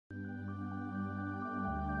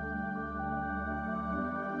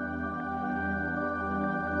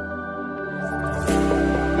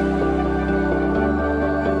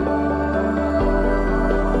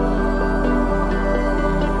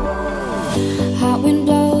Hot wind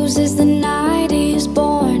blows as the night is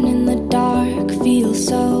born, and the dark feels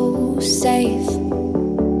so safe.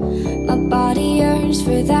 My body yearns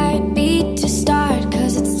for that beat to start,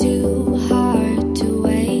 'cause it's too hard to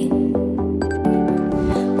wait.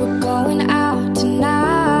 We're going out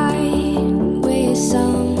tonight with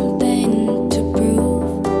something to prove.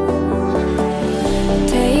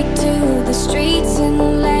 Take to the streets and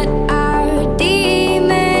let our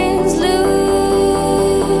demons loose.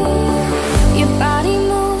 Your body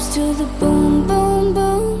moves to the boom, boom,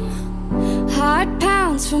 boom. Heart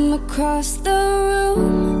pounds from across the room.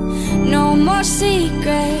 No more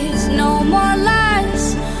secrets, no more lies.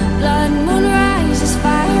 Blood moon rises,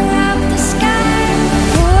 fire up the sky.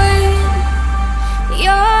 Put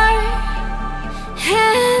your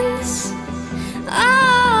hands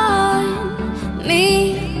on me.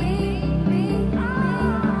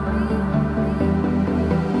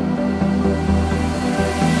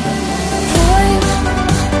 Put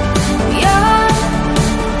your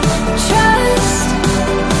trust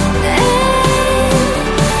in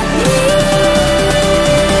me.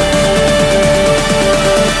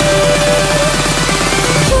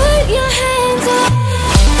 Put your hands up.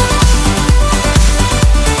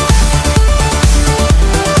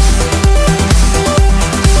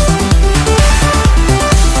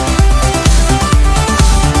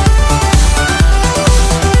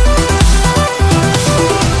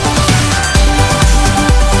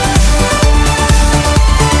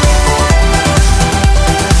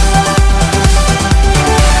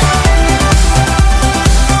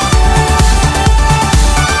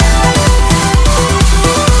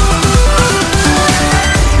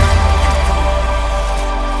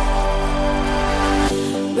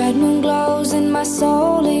 Red moon glows and my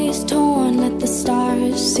soul is torn. Let the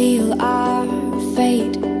stars seal our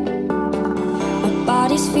fate. My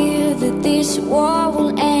body's fear that this war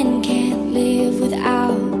will end. Can't live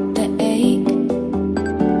without the ache.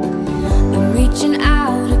 I'm reaching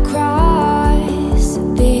out across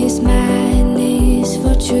this madness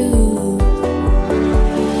for truth.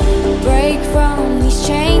 Break from these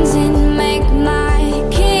chains and make my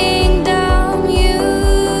kingdom you.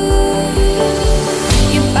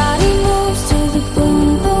 Your body moves to the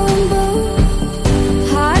boom, boom, boom.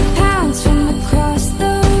 Heart pounds from across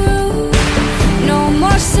the room. No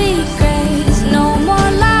more secrets, no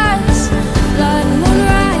more lies. Blood moon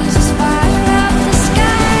rises, fire up the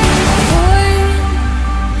sky. Put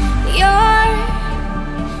your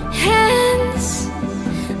hands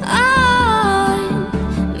on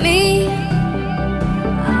me.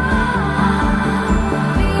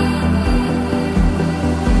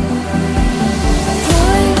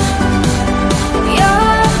 Put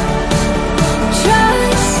your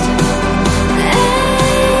trust in me.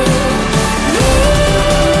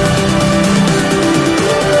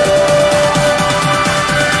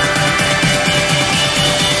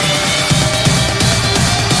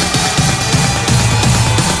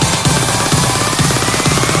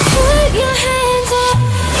 Put your hands up.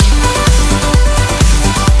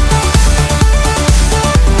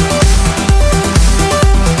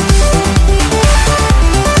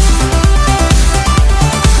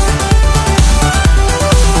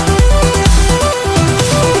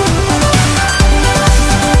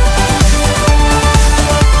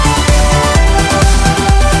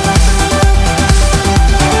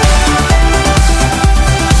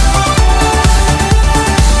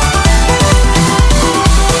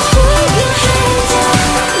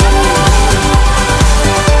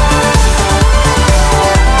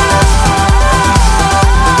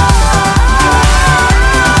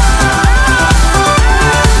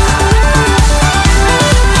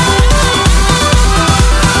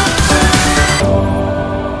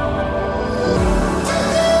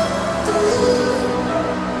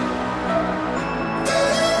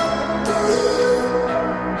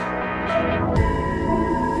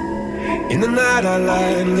 In the night I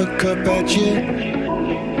lie and look up at you.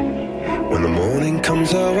 When the morning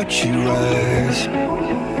comes I watch you rise.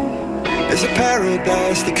 There's a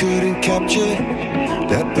paradise they couldn't capture.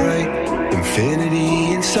 That bright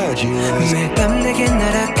infinity inside your eyes. 매일 밤 내게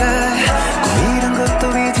날아가 꿈이란 것도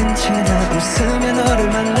잊은 채 나 웃으며 너를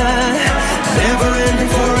만나. Never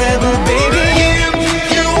ending forever baby.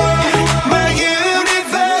 You are my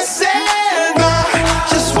universe and I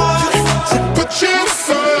just want to put you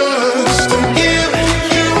first.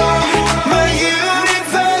 You are my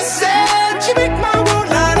universe and you make my world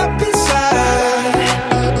light up inside.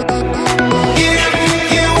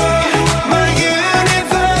 You are my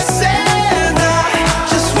universe and I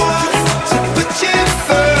just want to put you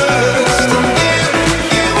first.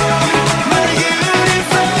 You are my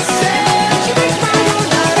universe and you make my world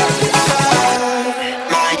light up inside.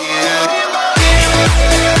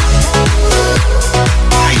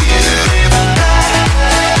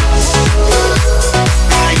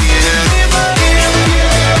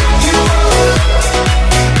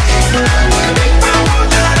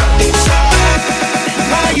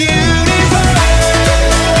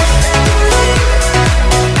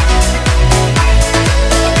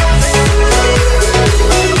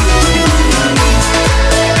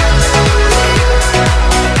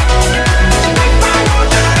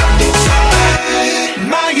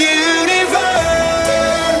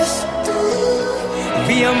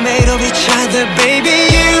 it, baby.